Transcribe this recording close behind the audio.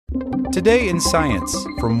Today in Science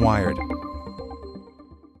from Wired.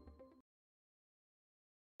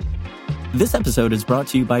 This episode is brought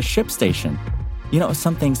to you by ShipStation. You know,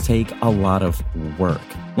 some things take a lot of work,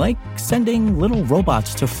 like sending little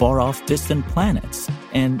robots to far-off distant planets.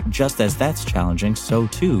 And just as that's challenging, so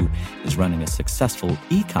too is running a successful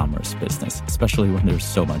e-commerce business, especially when there's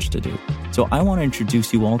so much to do. So I want to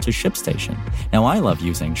introduce you all to ShipStation. Now, I love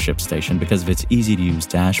using ShipStation because of its easy-to-use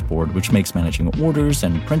dashboard, which makes managing orders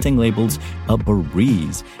and printing labels a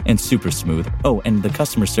breeze and super smooth. Oh, and the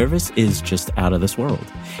customer service is just out of this world.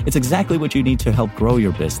 It's exactly what you need to help grow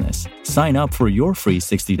your business. Sign up for your free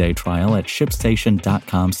 60-day trial at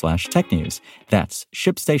shipstation.com/technews. That's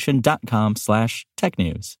shipstation.com/technews.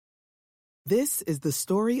 This is the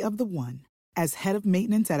story of the one. As head of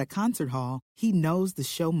maintenance at a concert hall, he knows the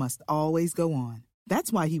show must always go on.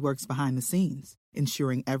 That's why he works behind the scenes,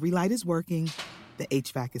 ensuring every light is working, the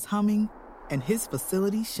HVAC is humming, and his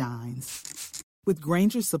facility shines. With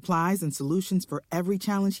Grainger's supplies and solutions for every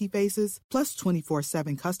challenge he faces, plus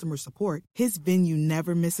 24/7 customer support, his venue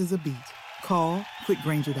never misses a beat. Call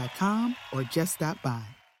quickgrainger.com or just stop by.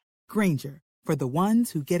 Grainger, for the ones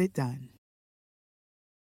who get it done.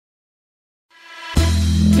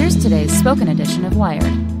 Here's today's spoken edition of Wired.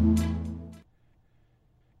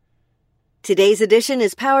 Today's edition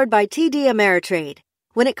is powered by TD Ameritrade.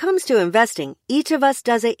 When it comes to investing, each of us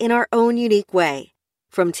does it in our own unique way.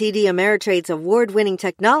 From TD Ameritrade's award-winning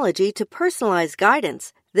technology to personalized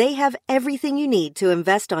guidance, they have everything you need to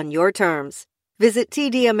invest on your terms. Visit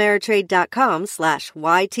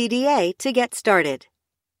tdameritrade.com/YTDA to get started.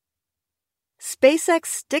 SpaceX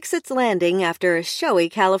sticks its landing after a showy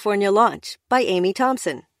California launch by Amy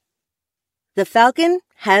Thompson. The Falcon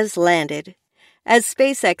has landed. As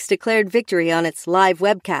SpaceX declared victory on its live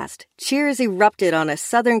webcast, cheers erupted on a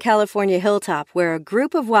Southern California hilltop where a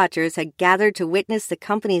group of watchers had gathered to witness the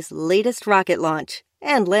company's latest rocket launch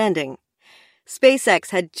and landing. SpaceX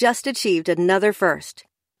had just achieved another first,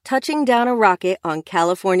 touching down a rocket on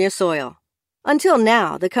California soil. Until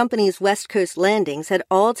now, the company's West Coast landings had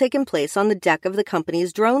all taken place on the deck of the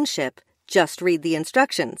company's drone ship. Just read the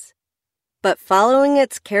instructions. But following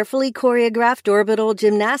its carefully choreographed orbital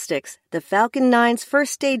gymnastics, the Falcon 9's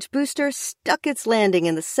first stage booster stuck its landing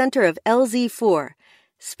in the center of LZ-4,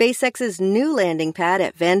 SpaceX's new landing pad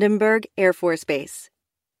at Vandenberg Air Force Base.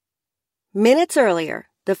 Minutes earlier,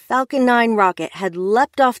 the Falcon 9 rocket had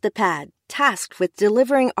leapt off the pad, tasked with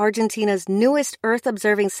delivering Argentina's newest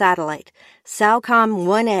Earth-observing satellite, SAOCOM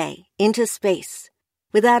 1A, into space.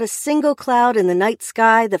 Without a single cloud in the night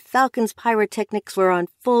sky, the Falcon's pyrotechnics were on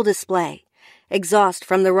full display. Exhaust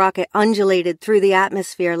from the rocket undulated through the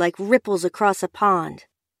atmosphere like ripples across a pond.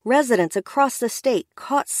 Residents across the state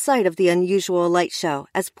caught sight of the unusual light show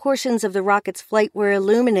as portions of the rocket's flight were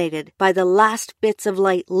illuminated by the last bits of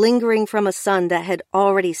light lingering from a sun that had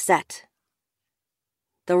already set.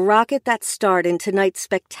 The rocket that starred in tonight's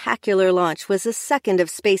spectacular launch was the second of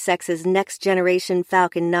SpaceX's next-generation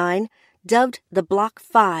Falcon 9, dubbed the Block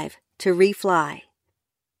 5, to refly.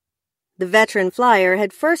 The veteran flyer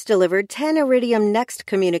had first delivered 10 Iridium Next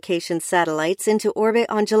communications satellites into orbit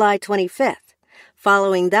on July 25th.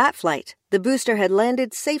 Following that flight, the booster had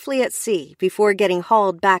landed safely at sea before getting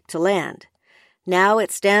hauled back to land. Now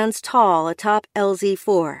it stands tall atop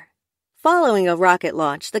LZ-4. Following a rocket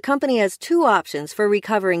launch, the company has two options for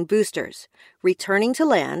recovering boosters: returning to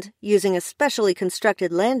land using a specially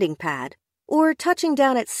constructed landing pad, or touching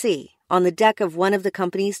down at sea on the deck of one of the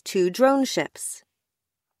company's two drone ships.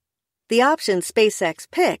 The option SpaceX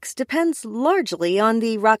picks depends largely on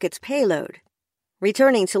the rocket's payload.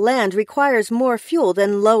 Returning to land requires more fuel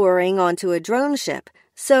than lowering onto a drone ship,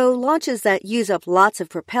 so launches that use up lots of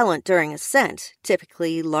propellant during ascent,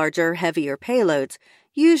 typically larger, heavier payloads,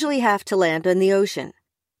 usually have to land in the ocean.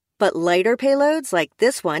 But lighter payloads like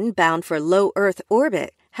this one bound for low Earth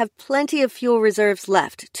orbit have plenty of fuel reserves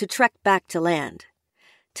left to trek back to land.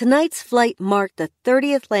 Tonight's flight marked the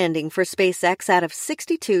 30th landing for SpaceX out of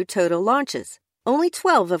 62 total launches, only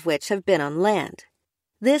 12 of which have been on land.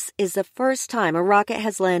 This is the first time a rocket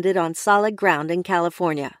has landed on solid ground in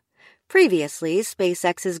California. Previously,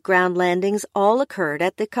 SpaceX's ground landings all occurred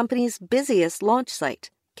at the company's busiest launch site,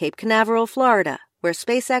 Cape Canaveral, Florida, where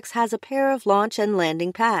SpaceX has a pair of launch and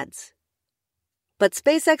landing pads. But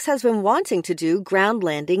SpaceX has been wanting to do ground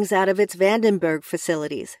landings out of its Vandenberg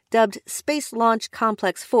facilities, dubbed Space Launch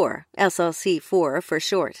Complex 4, SLC-4 for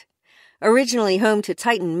short. Originally home to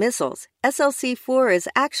Titan missiles, SLC-4 is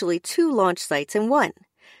actually two launch sites in one.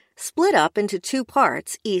 Split up into two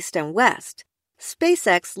parts, east and west,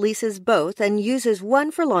 SpaceX leases both and uses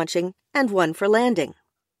one for launching and one for landing.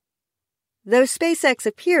 Though SpaceX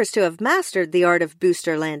appears to have mastered the art of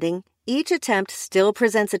booster landing, Each attempt still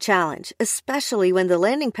presents a challenge, especially when the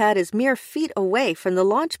landing pad is mere feet away from the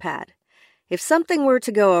launch pad. If something were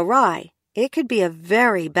to go awry, it could be a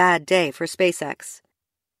very bad day for SpaceX.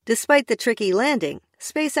 Despite the tricky landing,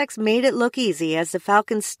 SpaceX made it look easy as the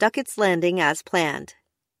Falcon stuck its landing as planned.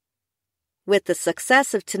 With the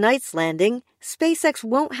success of tonight's landing, SpaceX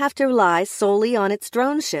won't have to rely solely on its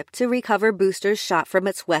drone ship to recover boosters shot from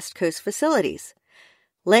its West Coast facilities.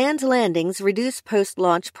 Land landings reduce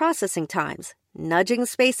post-launch processing times, nudging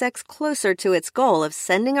SpaceX closer to its goal of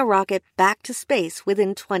sending a rocket back to space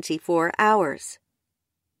within 24 hours.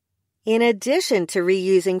 In addition to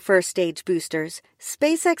reusing first-stage boosters,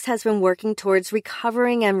 SpaceX has been working towards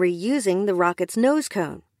recovering and reusing the rocket's nose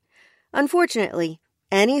cone. Unfortunately,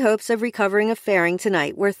 any hopes of recovering a fairing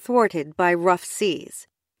tonight were thwarted by rough seas.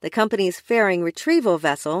 The company's fairing retrieval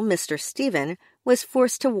vessel, Mr. Steven, was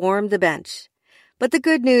forced to warm the bench. But the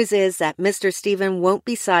good news is that Mr. Steven won't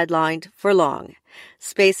be sidelined for long.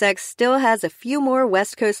 SpaceX still has a few more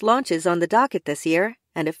West Coast launches on the docket this year,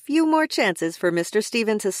 and a few more chances for Mr.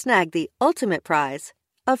 Steven to snag the ultimate prize,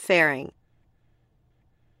 a fairing.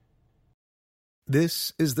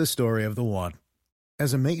 This is the story of the one.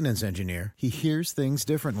 As a maintenance engineer, he hears things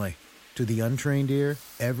differently. To the untrained ear,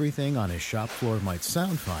 everything on his shop floor might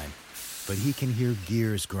sound fine, but he can hear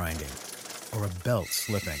gears grinding or a belt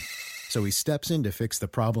slipping. So he steps in to fix the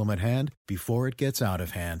problem at hand before it gets out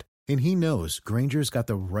of hand. And he knows Grainger's got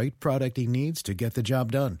the right product he needs to get the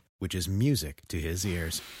job done, which is music to his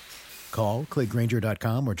ears. Call, click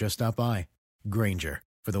Grainger.com, or just stop by. Grainger,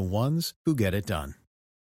 for the ones who get it done.